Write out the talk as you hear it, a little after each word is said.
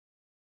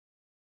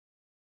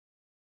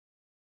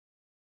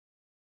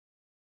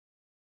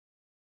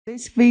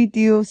This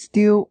video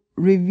still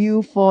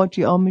review for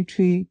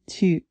geometry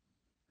 2.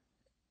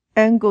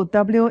 Angle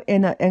W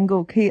and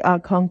angle K are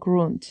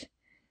congruent.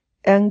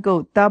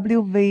 Angle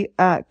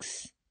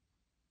WVX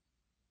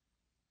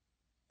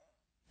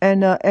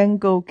and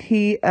angle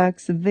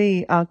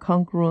KXV are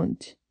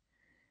congruent.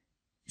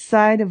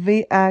 Side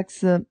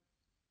VX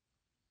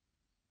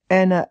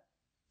and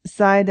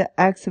side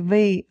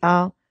XV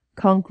are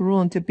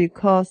congruent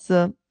because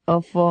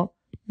of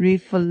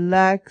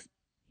reflexive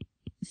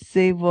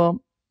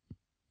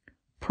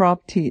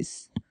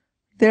properties.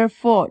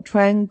 Therefore,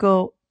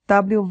 triangle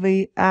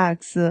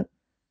WVX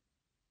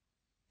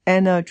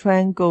and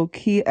triangle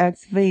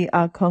KXV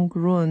are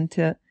congruent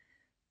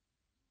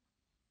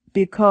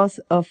because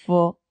of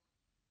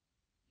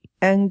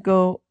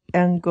angle,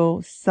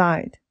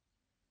 side.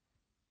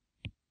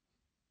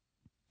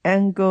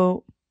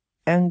 Angle,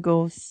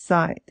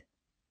 side.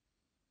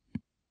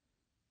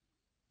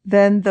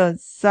 Then the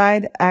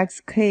side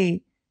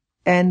XK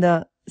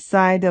and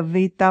side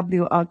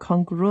VW are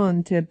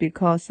congruent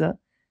because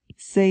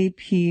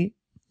CP,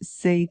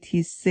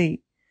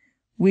 CTC,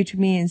 which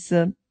means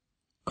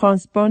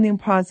corresponding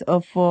parts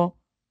of a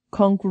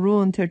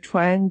congruent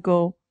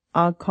triangle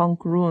are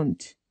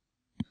congruent.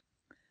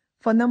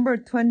 For number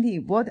 20,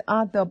 what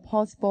are the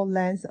possible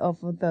lengths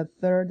of the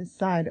third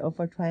side of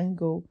a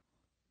triangle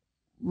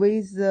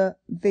with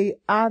the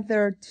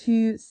other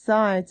two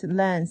sides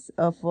lengths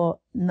of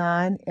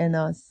 9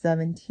 and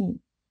 17?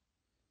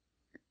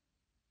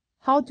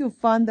 How to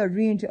find the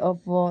range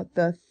of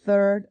the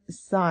third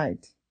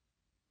side?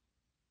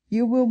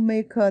 You will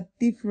make a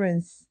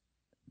difference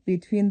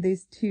between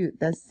these two.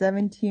 That's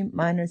 17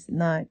 minus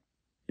 9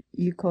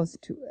 equals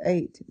to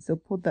 8. So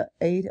put the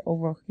 8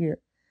 over here.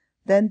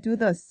 Then do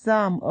the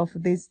sum of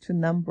these two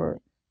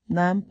numbers.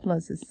 9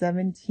 plus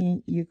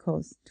 17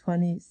 equals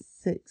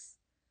 26.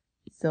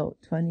 So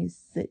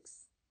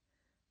 26.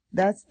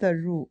 That's the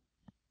rule.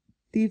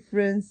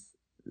 Difference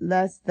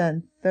less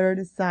than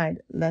third side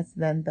less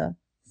than the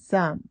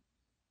sum.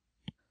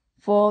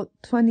 For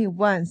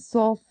 21,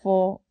 solve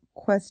for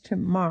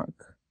question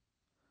mark.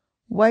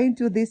 Why you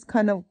do this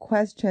kind of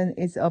question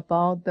is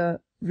about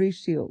the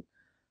ratio.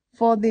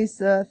 For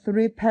these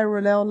three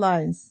parallel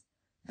lines,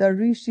 the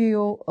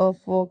ratio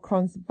of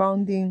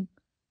corresponding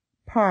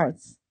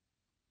parts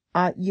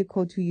are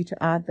equal to each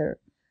other.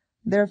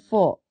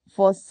 Therefore,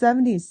 for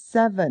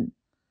 77,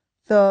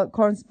 the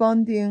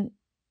corresponding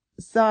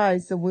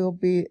sides will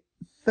be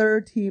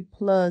 30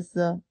 plus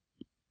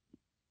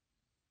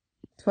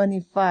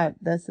 25,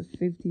 that's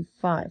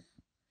 55.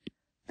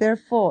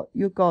 Therefore,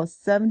 you got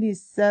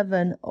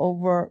 77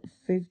 over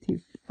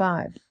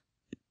 55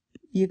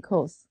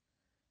 equals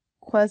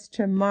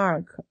question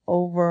mark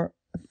over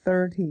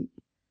 30.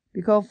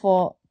 Because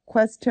for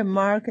question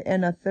mark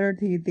and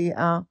 30, they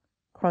are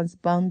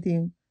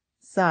corresponding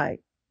side.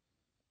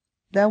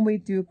 Then we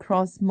do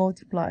cross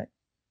multiply.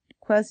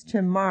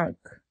 Question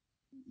mark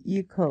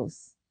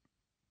equals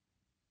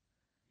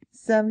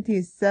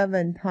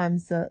 77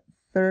 times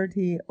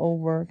 30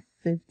 over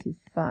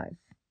 55.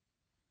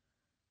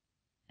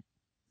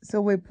 So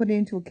we put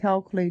into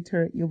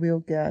calculator, you will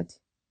get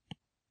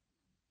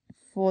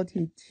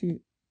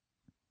 42.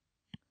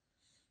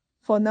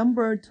 For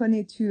number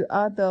 22,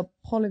 are the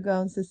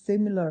polygons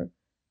similar?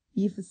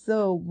 If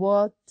so,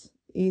 what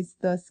is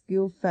the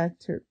scale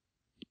factor?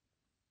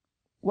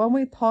 When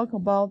we talk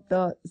about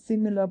the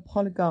similar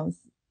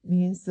polygons,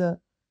 means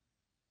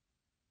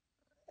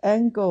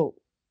angle,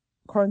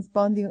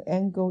 corresponding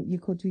angle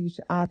equal to each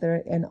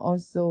other, and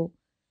also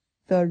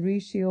the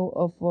ratio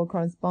of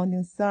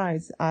corresponding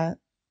sides are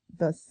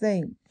the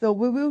same. So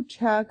we will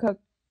check a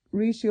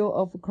ratio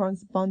of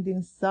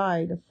corresponding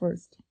side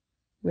first.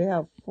 We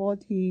have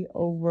 40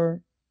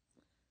 over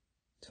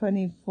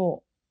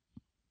 24.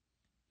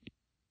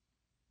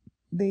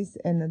 This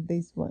and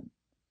this one.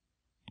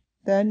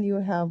 Then you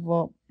have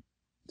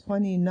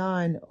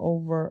 29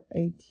 over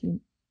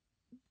 18.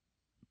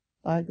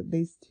 Like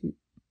these two.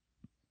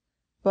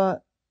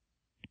 But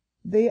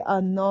they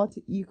are not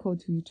equal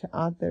to each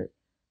other.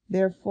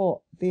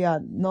 Therefore, they are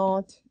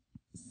not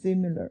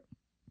similar.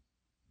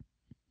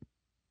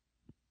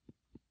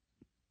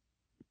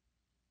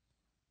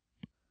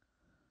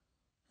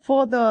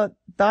 For the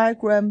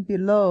diagram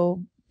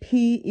below,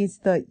 P is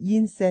the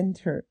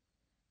in-center.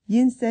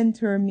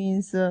 In-center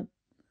means the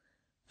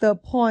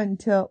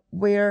point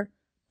where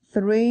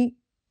three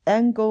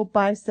angle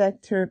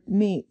bisector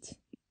meet.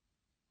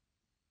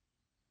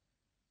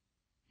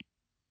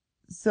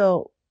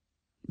 So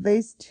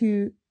these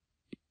two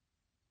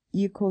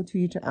equal to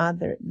each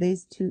other,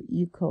 these two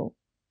equal,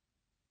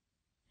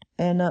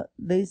 and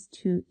these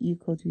two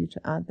equal to each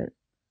other.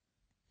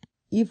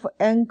 If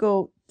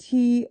angle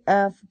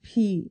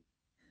TFP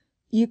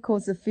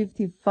equals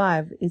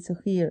 55, it's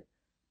here.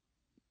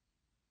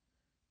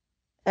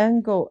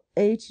 Angle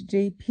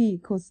HJP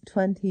equals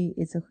 20,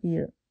 it's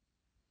here.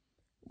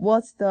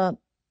 What's the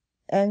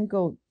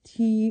angle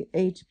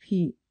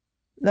THP?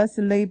 Let's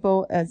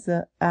label as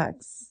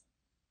X.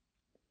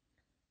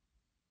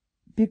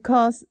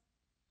 Because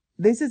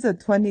this is a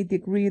 20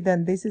 degree,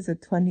 then this is a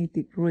 20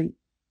 degree.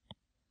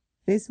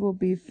 This will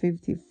be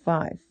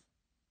 55.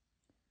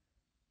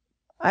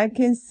 I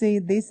can see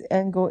this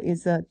angle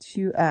is a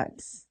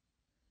 2x.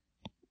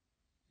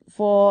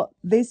 For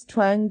this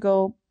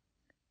triangle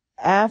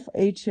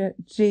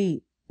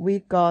FHG, we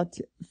got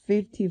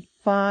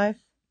 55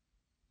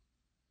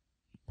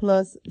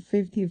 plus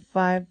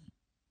 55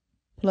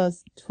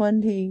 plus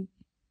 20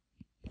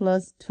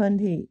 plus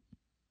 20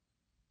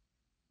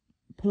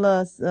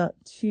 plus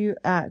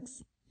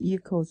 2x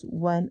equals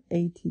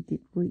 180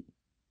 degree.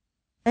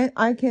 And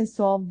I can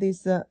solve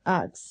this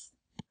x.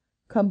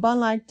 Combine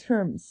like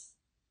terms.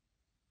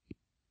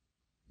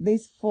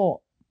 These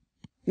four,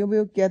 you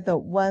will get the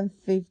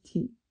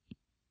 150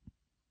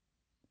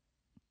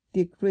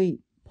 degree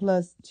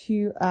plus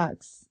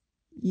 2x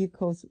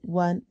equals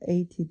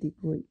 180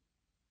 degree.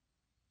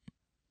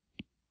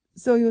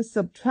 So you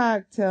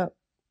subtract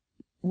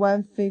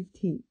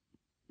 150.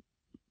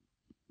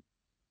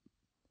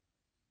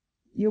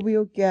 You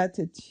will get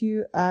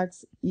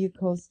 2x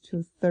equals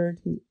to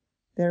 30.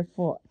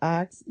 Therefore,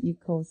 x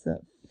equals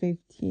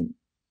 15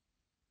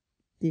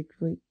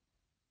 degree.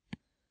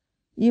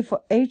 If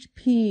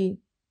HP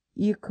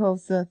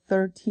equals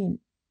 13,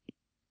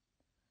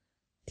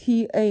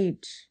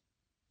 TH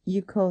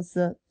equals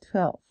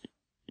 12.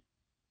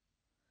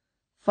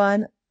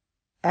 Find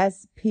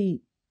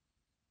SP.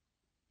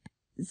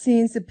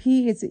 Since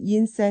P is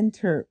in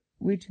center,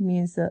 which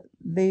means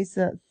these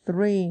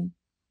three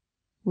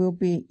will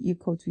be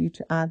equal to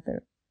each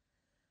other.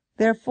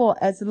 Therefore,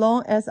 as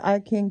long as I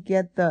can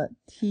get the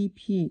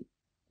TP,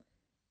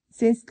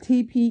 since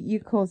TP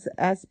equals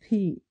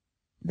SP,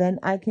 then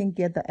I can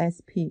get the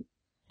SP.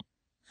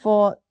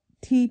 For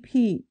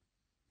TP,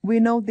 we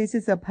know this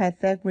is a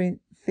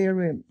Pythagorean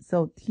theorem,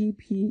 so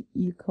TP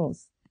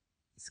equals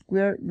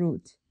square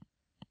root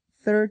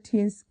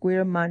 13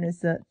 squared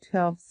minus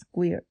 12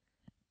 squared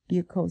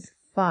equals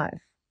 5.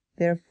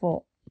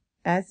 Therefore,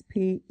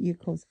 SP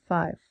equals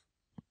 5.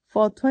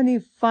 For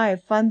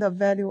 25, find the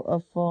value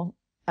of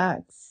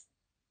x.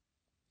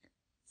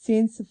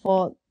 Since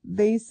for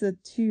these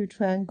two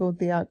triangles,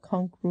 they are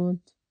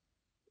congruent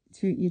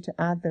to each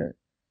other.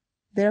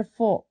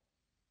 Therefore,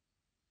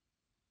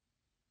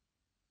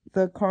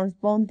 the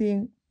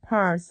corresponding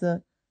parts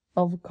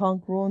of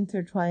congruent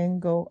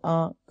triangle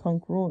are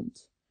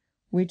congruent,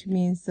 which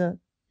means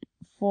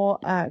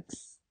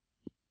 4x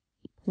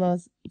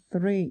plus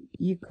 3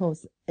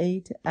 equals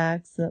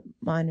 8x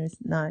minus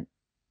 9.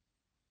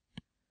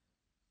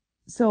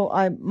 So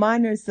I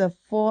minus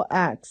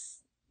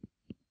 4x.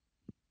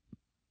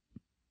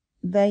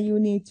 Then you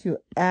need to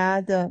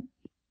add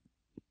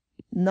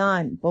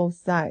 9 both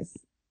sides.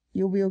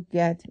 You will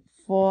get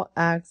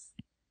 4x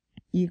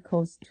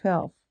equals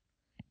 12.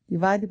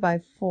 Divided by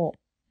 4.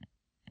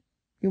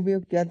 You will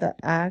get the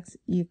x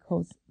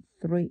equals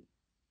 3.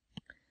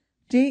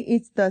 G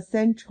is the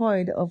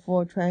centroid of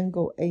a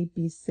triangle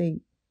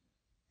ABC.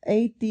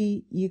 AD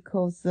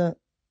equals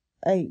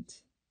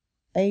 8.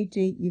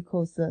 AG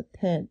equals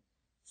 10.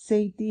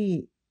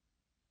 CD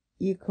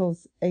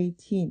equals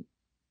 18.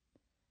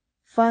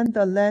 Find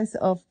the length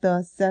of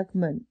the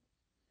segment.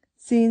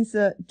 Since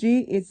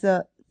G is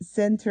a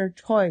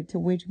centroid,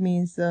 which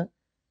means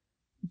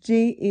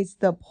G is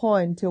the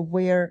point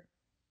where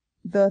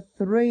the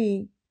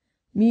three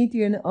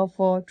median of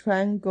a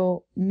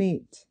triangle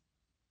meet.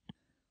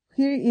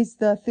 Here is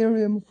the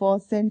theorem for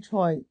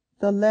centroid.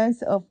 The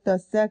length of the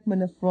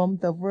segment from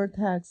the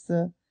vertex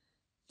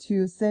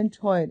to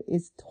centroid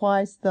is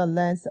twice the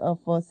length of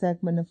a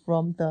segment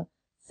from the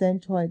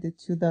centroid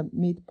to the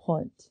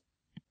midpoint.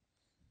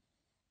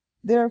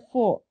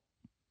 Therefore,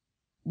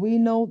 we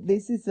know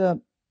this is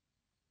a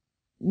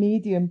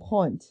median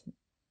point,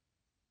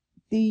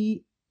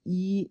 D,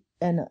 E,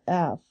 and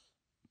F.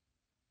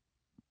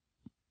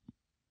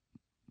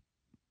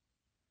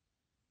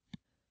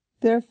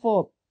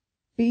 Therefore,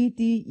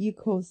 BD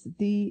equals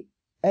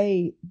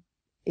DA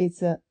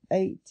is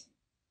 8.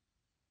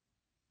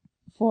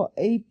 For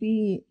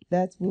AB,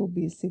 that will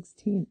be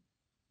 16.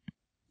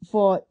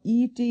 For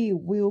ED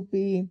will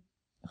be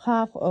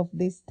half of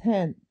this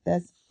 10,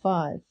 that's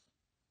 5.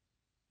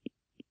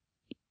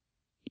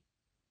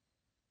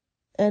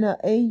 And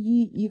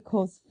AE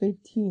equals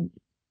 15.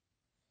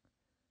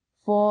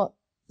 For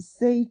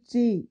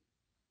CG,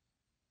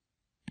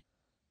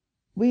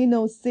 we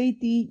know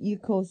CD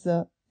equals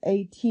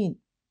 18.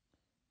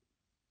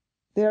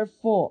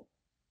 Therefore,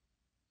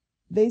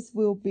 this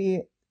will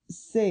be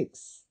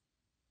 6.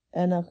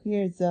 And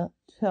here's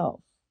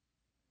 12.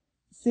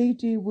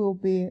 CG will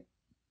be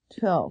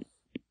 12.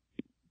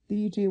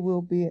 DG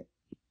will be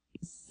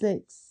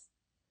 6.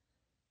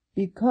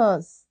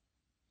 Because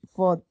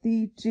for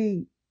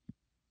DG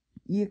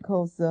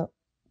equals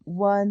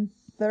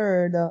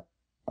 1/3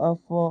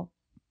 of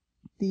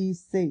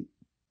DC.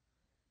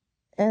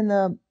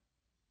 And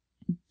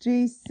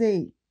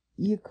GC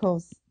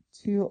equals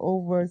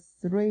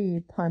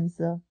 2/3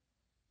 times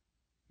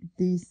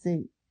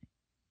DC.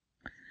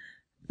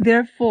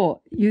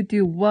 Therefore, you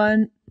do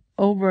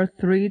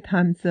 1/3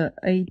 times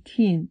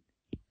 18.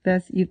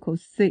 That's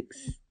equals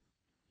 6.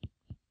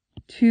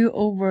 2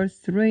 over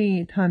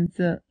 3 times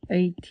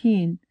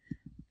 18.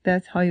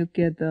 That's how you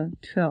get the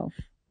 12.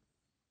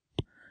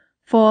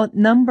 For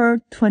number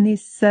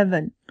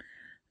 27,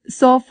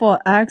 solve for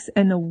x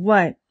and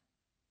y.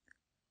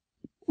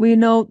 We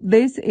know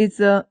this is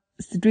a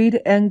straight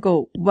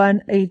angle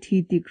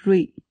 180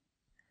 degree.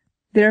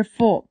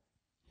 Therefore,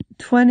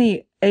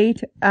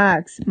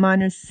 28x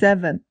minus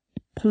 7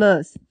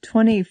 plus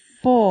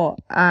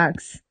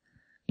 24x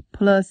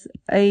plus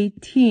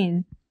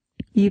 18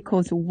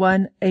 equals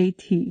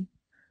 180.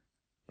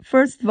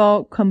 First of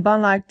all,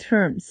 combine like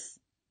terms.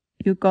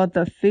 You got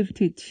the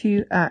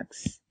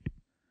 52x.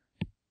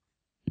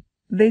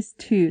 These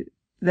two,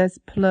 that's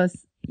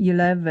plus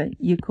 11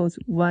 equals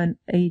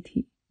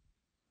 180.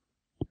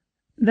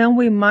 Then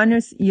we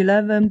minus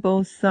 11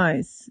 both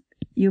sides.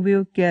 You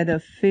will get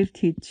a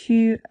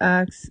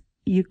 52x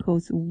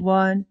equals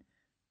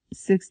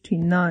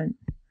 169.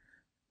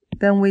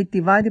 Then we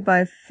divide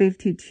by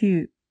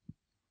 52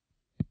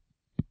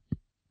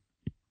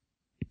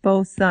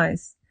 both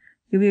sides.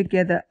 You will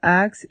get the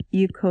x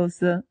equals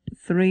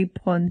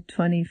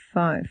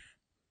 3.25.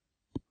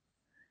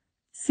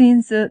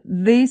 Since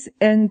this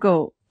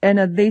angle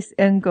and this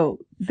angle,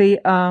 they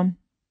are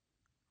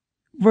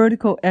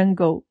vertical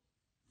angle,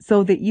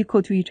 so they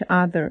equal to each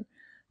other.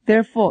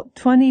 Therefore,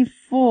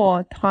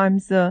 24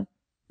 times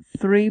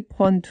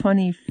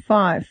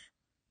 3.25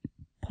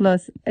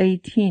 plus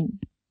 18.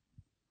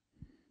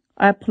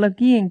 I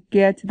plug in,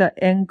 get the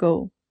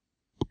angle.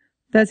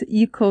 That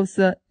equals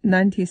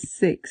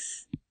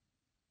 96.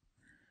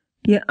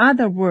 In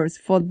other words,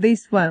 for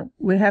this one,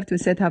 we have to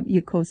set up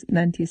equals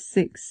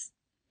 96.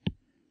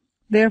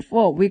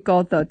 Therefore, we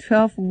got the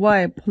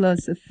 12y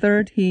plus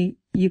 30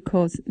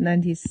 equals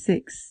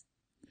 96.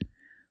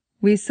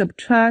 We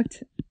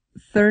subtract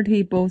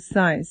 30 both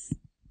sides.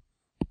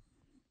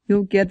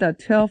 You get the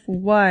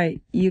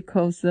 12y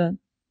equals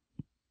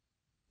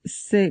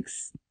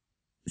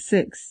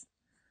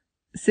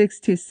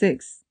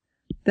 66.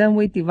 Then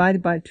we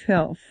divide by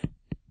 12.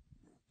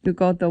 You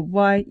got the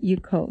y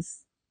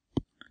equals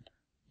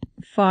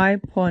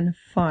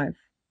 5.5.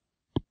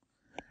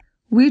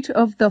 Which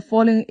of the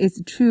following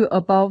is true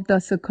about the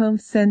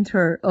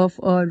circumcenter of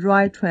a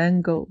right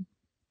triangle?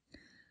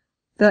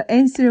 The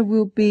answer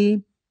will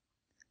be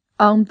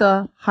on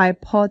the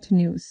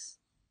hypotenuse.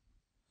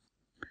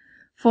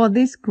 For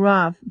this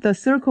graph, the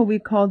circle we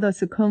call the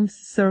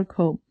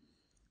circumcircle.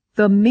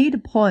 The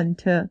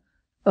midpoint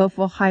of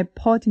a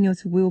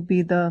hypotenuse will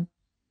be the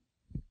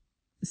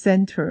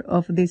center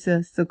of this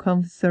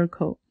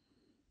circumcircle.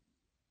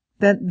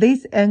 Then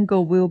this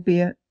angle will be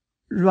a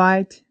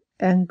right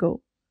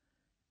angle.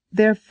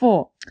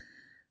 Therefore,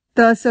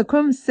 the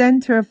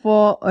circumcenter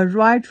for a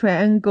right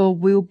triangle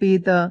will be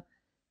the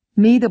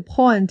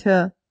midpoint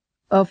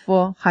of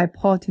a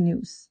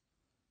hypotenuse.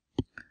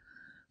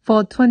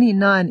 For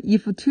 29,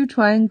 if two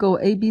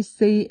triangles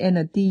ABC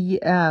and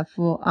DEF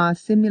are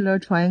similar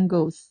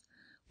triangles,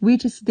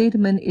 which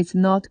statement is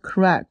not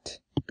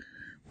correct?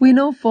 We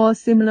know for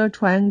similar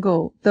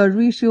triangle, the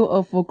ratio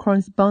of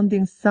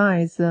corresponding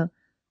sides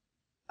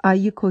are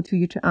equal to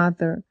each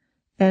other,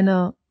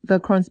 and the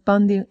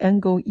corresponding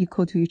angle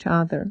equal to each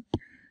other.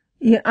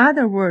 In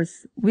other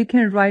words, we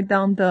can write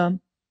down the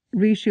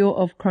ratio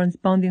of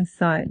corresponding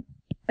side,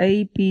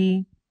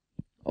 AB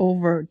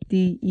over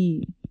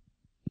DE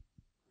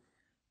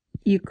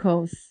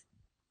equals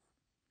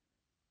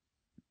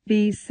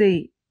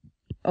BC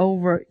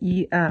over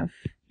EF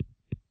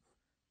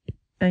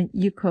and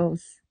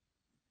equals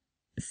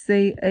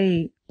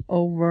CA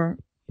over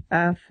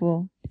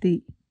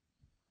FD.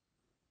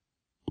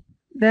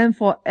 Then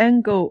for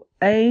angle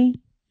A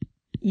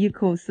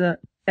equals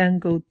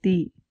angle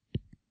D.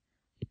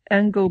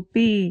 Angle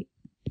B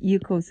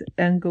equals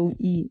angle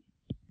E.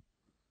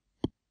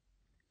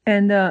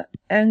 And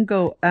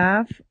angle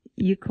F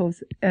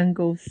equals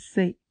angle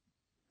C.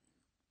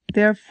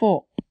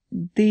 Therefore,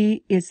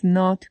 D is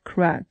not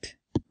correct.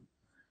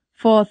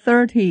 For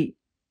 30,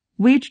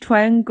 which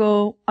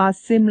triangle are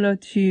similar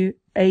to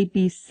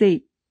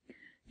ABC?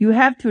 You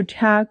have to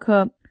check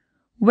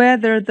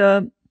whether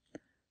the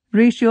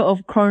ratio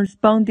of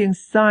corresponding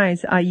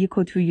sides are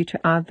equal to each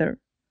other.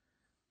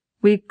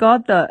 We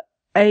got the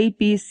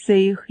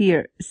ABC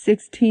here,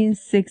 16,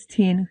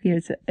 16,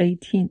 here's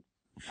 18.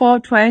 For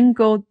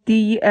triangle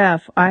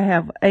DEF, I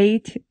have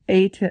 8,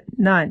 8,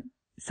 9.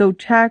 So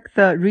check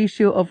the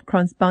ratio of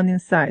corresponding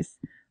sides.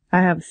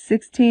 I have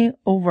 16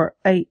 over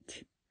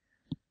 8.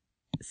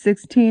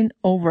 16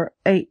 over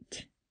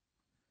 8.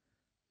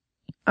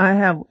 I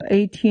have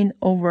 18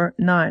 over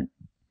 9.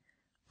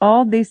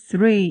 All these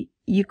three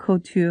equal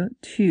to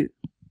 2.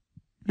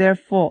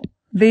 Therefore,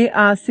 they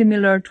are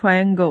similar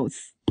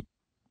triangles.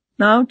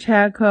 Now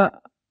check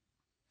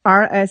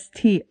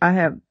RST. I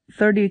have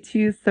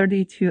 32,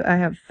 32. I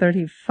have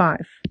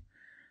 35.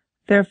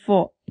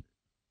 Therefore,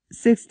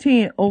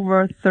 16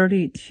 over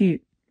 32.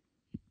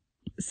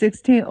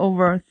 16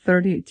 over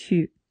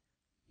 32.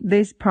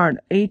 This part,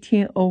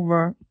 18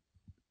 over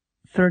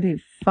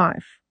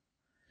 35.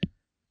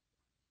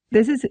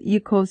 This is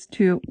equals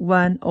to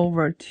 1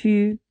 over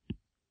 2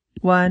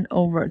 1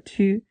 over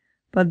 2,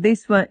 but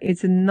this one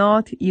is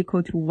not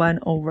equal to 1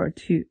 over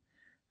 2.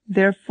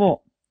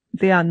 Therefore,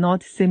 they are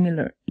not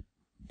similar.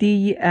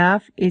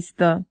 DEF is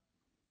the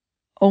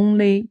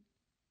only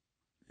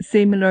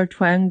similar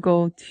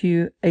triangle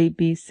to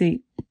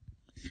ABC.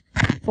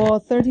 For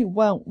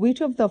 31,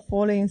 which of the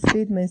following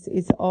statements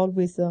is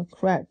always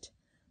correct?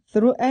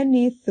 Through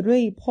any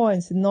 3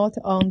 points not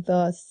on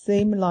the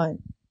same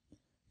line,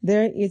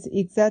 there is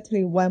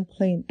exactly one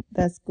plane.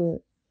 That's good.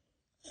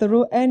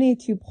 Through any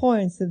 2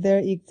 points, there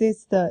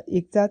exists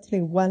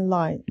exactly one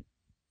line.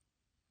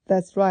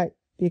 That's right,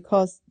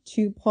 because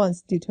 2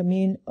 points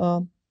determine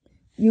a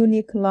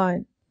unique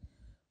line.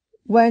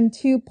 When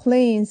 2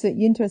 planes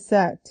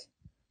intersect,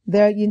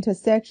 their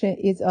intersection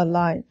is a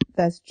line.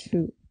 That's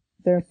true.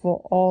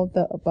 Therefore, all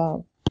the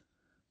above.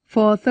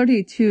 For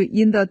 32,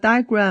 in the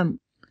diagram,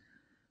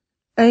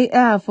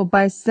 AF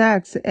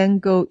bisects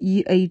angle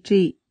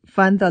EAG.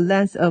 Find the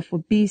length of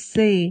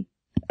BC,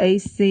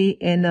 AC,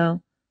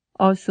 and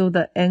also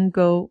the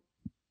angle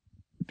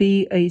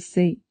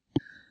BAC.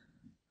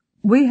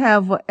 We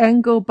have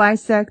angle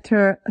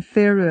bisector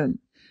theorem.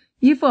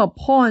 If a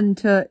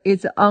point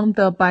is on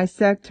the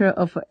bisector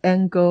of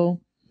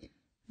angle,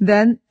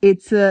 then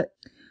it's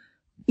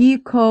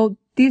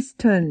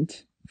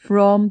equidistant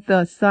from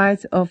the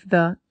sides of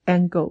the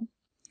angle.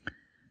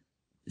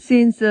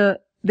 Since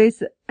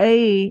this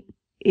A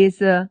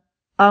is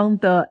on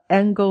the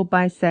angle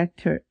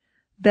bisector,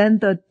 then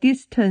the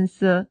distance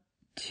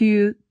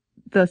to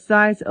the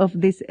sides of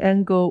this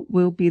angle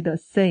will be the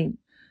same.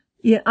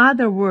 In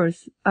other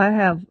words, I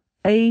have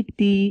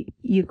AD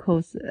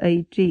equals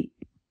AG.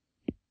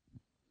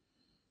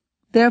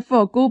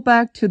 Therefore, go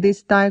back to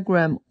this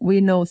diagram.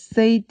 We know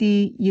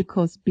CD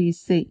equals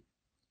BC.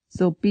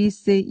 So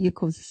BC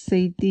equals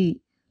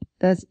CD.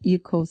 That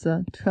equals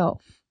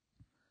 12.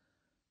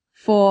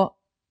 For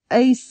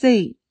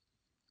AC,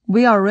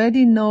 we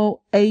already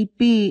know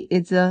AB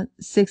is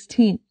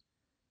 16.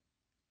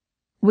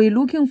 We're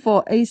looking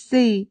for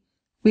AC,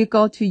 we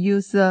got to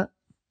use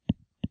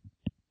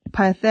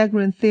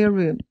Pythagorean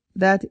theorem.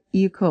 That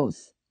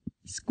equals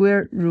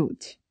square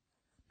root.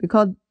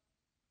 Because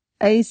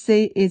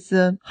AC is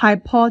a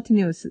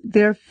hypotenuse,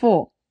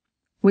 therefore,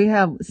 we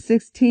have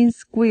 16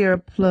 square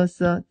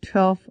plus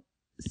 12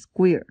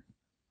 square,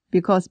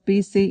 because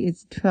BC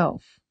is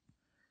 12.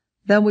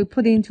 Then we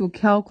put into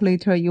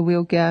calculator, you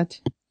will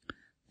get,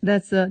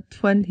 that's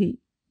 20.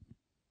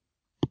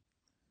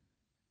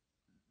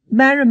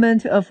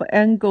 Measurement of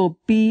angle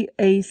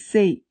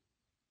BAC,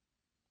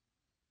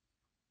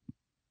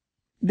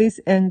 this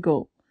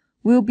angle,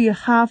 will be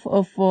half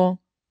of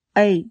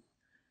A.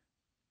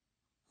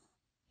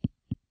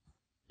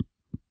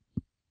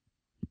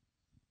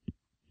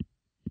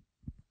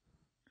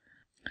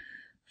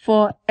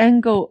 For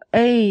angle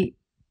A,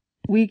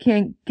 we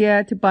can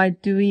get by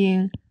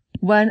doing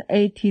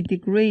 180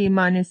 degree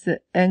minus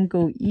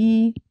angle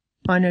E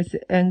minus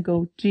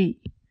angle G.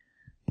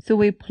 So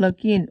we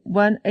plug in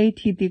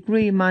 180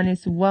 degree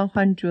minus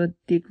 100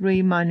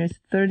 degree minus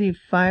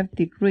 35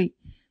 degree.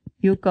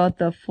 You got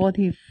the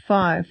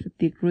 45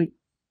 degree.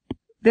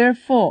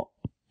 Therefore,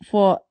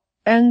 for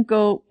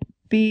angle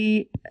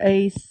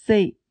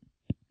BAC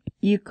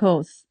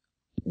equals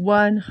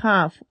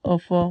 1/2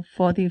 of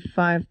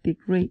 45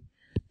 degree.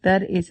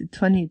 That is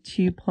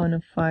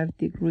 22.5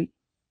 degree.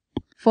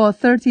 For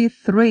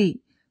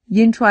 33,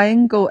 in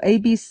triangle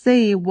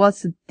ABC,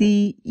 what's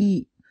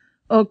DE?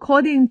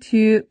 According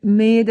to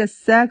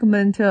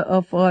mid-segment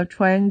of a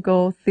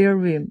triangle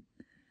theorem,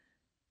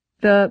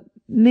 the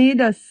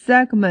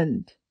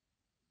mid-segment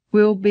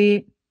will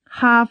be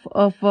half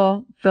of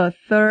the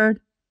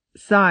third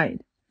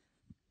side.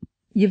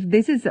 If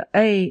this is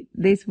A,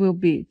 this will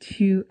be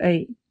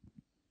 2A.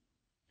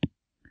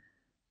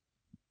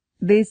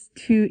 These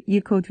two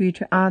equal to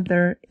each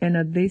other,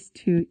 and these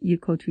two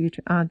equal to each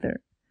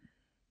other.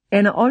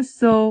 And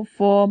also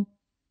for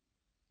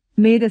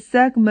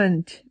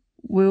mid-segment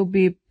will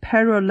be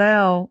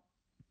parallel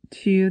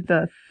to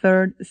the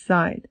third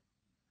side.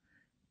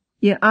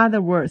 In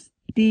other words,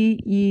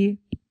 DE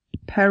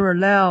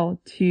parallel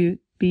to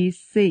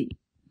BC,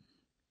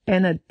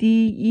 and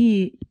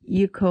DE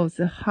equals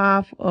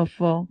half of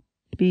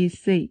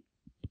BC.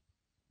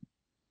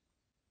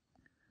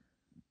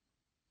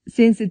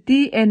 Since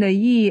D and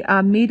E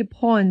are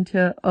midpoint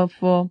of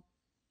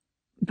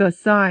the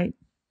side,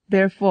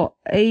 therefore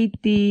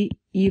AD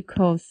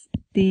equals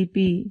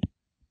DB,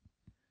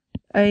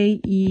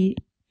 AE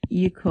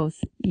equals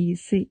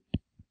EC.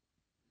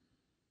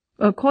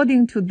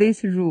 According to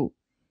this rule,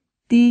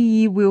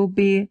 DE will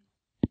be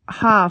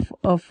half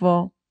of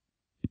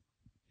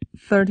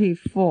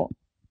 34.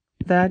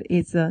 That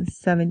is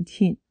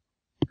 17.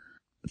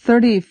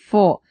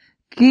 34.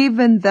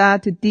 Given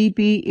that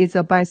DB is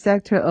a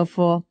bisector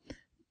of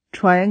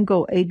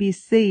triangle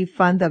ABC,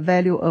 find the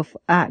value of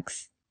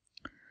X.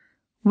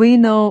 We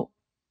know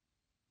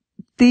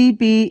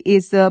DB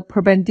is a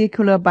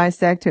perpendicular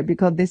bisector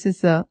because this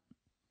is a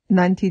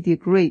 90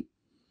 degree.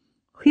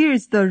 Here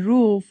is the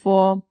rule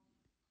for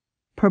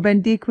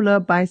perpendicular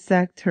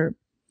bisector.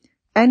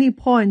 any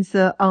points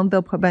on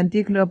the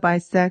perpendicular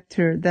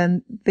bisector,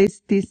 then this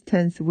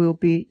distance will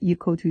be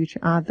equal to each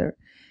other.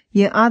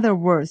 In other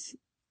words,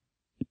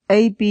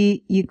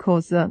 AB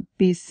equals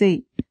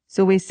BC.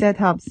 So we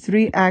set up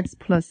 3x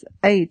plus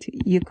 8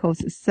 equals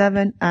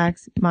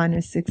 7x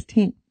minus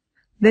 16.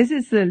 This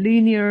is a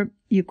linear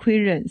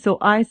equation. So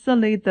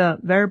isolate the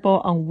variable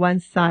on one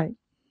side.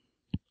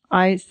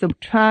 I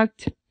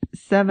subtract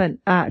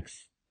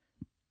 7x,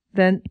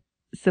 then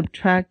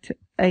subtract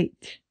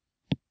 8.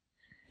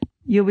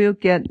 You will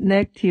get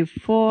negative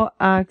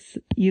 4x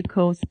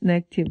equals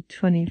negative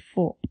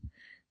 24.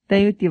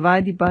 Then you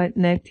divide it by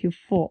negative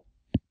 4.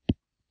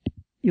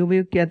 You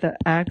will get the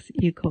x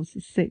equals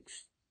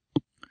 6.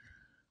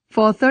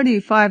 For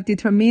 35,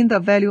 determine the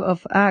value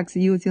of x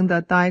using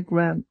the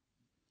diagram.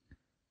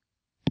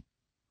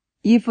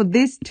 If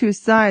these two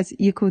sides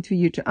equal to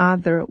each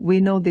other,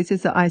 we know this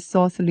is an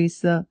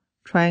isosceles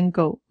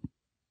triangle.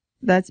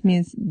 That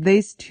means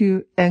these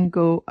two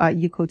angles are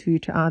equal to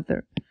each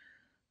other.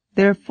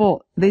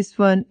 Therefore, this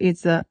one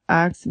is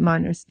x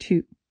minus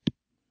 2.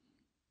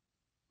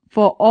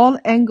 For all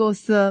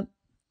angles of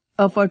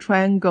a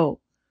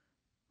triangle,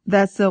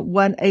 that's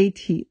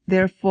 180.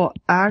 Therefore,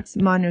 x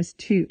minus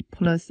 2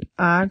 plus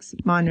x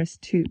minus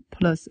 2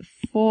 plus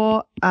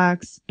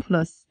 4x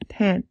plus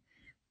 10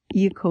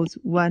 equals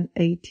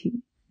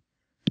 180.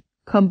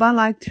 Combine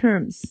like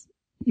terms,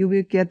 you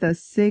will get the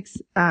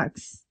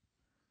 6x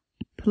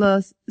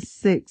plus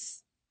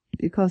 6,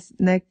 because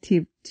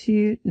negative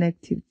 2,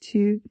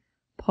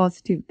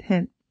 positive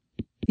 10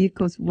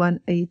 equals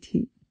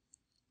 180.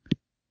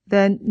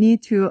 Then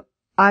need to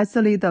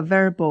isolate the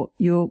variable.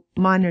 You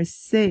minus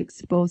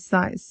 6 both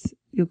sides.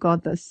 You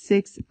got the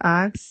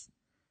 6x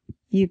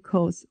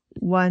equals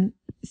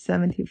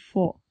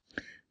 174.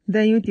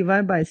 Then you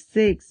divide by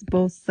 6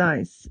 both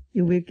sides.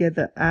 You will get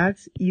the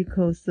x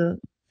equals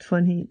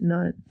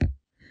 29.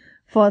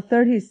 For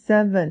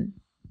 37,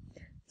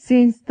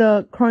 since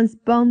the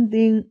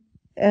corresponding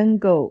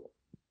angle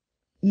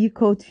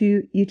equal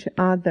to each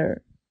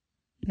other,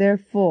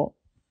 therefore,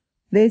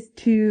 these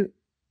two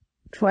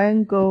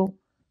triangles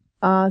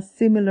are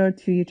similar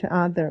to each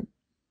other.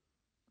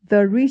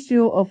 The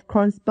ratio of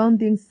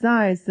corresponding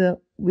sides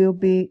will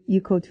be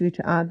equal to each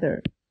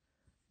other.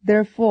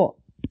 Therefore,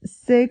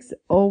 6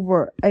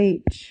 over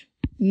h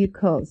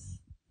equals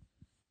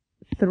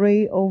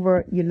 3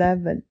 over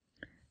 11.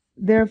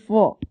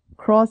 Therefore,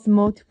 cross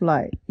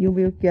multiply, you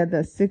will get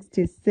the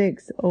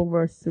 66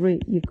 over 3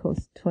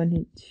 equals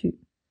 22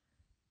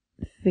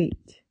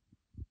 feet.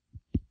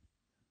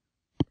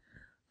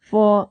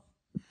 For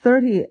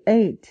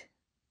 38,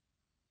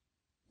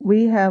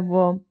 we have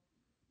a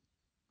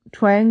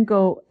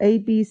triangle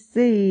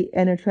ABC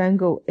and a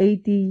triangle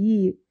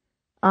ADE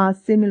are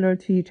similar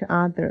to each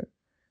other.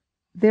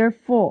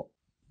 Therefore,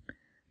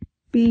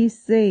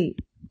 BC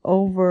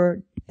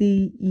over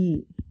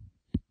DE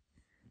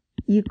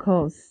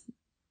equals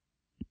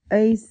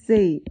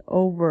AC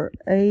over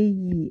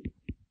AE.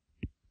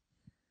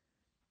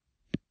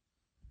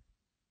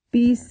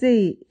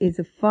 BC is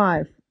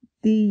 5,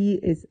 DE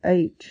is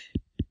H.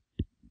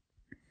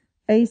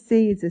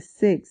 AC is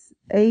 6,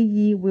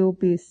 AE will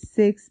be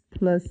 6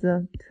 plus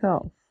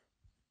 12.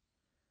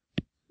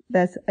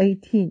 That's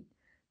 18.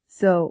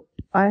 So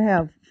I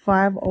have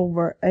 5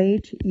 over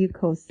H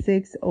equals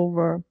 6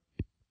 over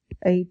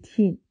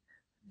 18.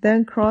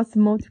 Then cross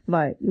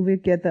multiply, you will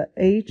get the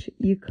H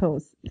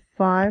equals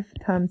 5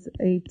 times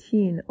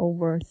 18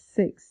 over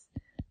 6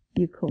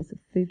 equals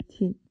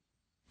 15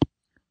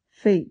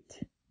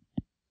 feet.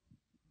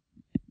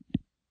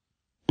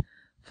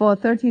 For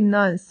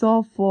 39,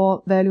 solve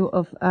for value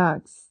of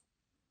x.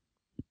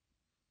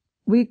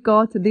 We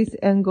got this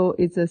angle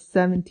is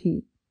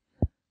 70.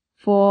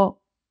 For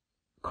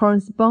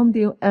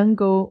corresponding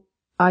angle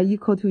are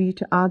equal to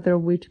each other,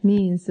 which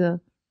means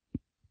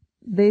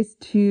these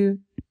two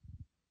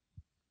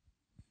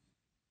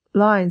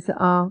lines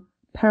are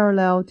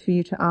parallel to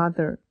each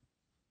other.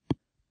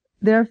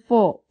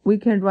 Therefore, we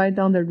can write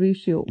down the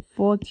ratio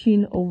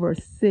 14 over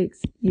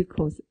 6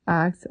 equals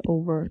x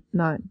over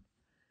 9.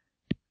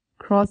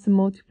 Cross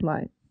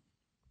multiply,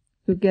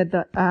 you get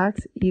the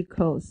x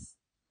equals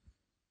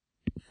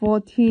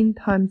 14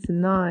 times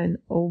 9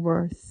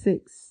 over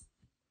 6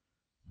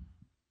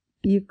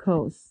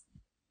 equals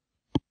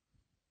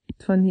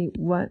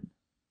 21.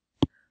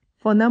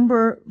 For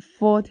number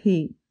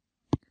 40,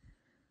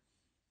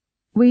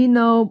 we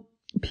know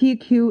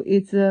PQ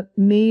is a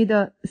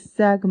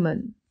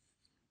mid-segment.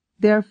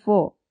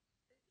 Therefore,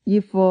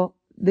 if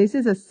this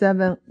is a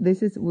 7,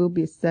 will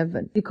be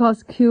 7.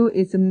 Because Q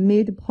is a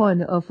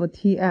midpoint of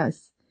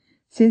TS.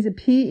 Since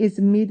P is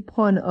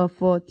midpoint of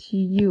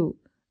TU,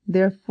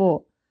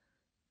 therefore,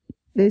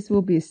 this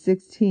will be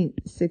 16.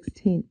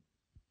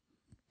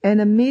 And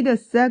the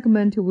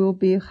mid-segment will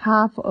be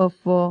half of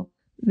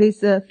this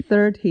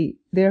 30.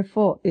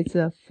 Therefore, it's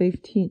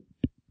 15.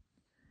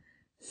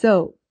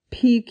 So,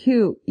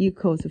 PQ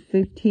equals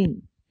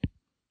 15.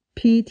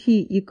 PT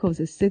equals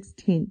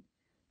 16.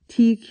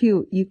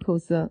 TQ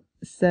equals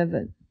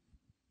 7.